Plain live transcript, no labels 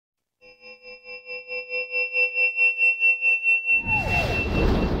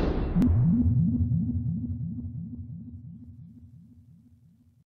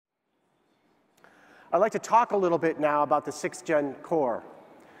I'd like to talk a little bit now about the 6th Gen Core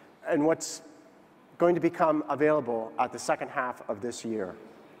and what's going to become available at the second half of this year.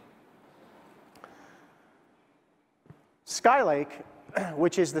 SkyLake,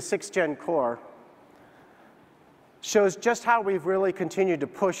 which is the 6th Gen Core, shows just how we've really continued to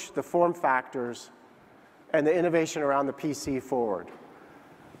push the form factors and the innovation around the PC forward.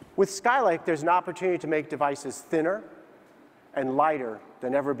 With SkyLake, there's an opportunity to make devices thinner and lighter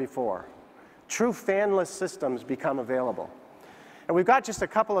than ever before. True fanless systems become available. And we've got just a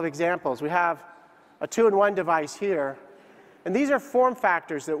couple of examples. We have a 2-in-1 device here. And these are form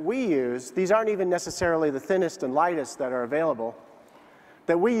factors that we use. These aren't even necessarily the thinnest and lightest that are available,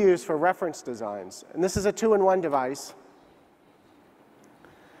 that we use for reference designs. And this is a 2-in-1 device.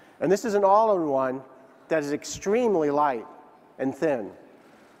 And this is an all-in-one that is extremely light and thin,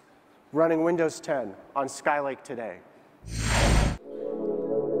 running Windows 10 on SkyLake today.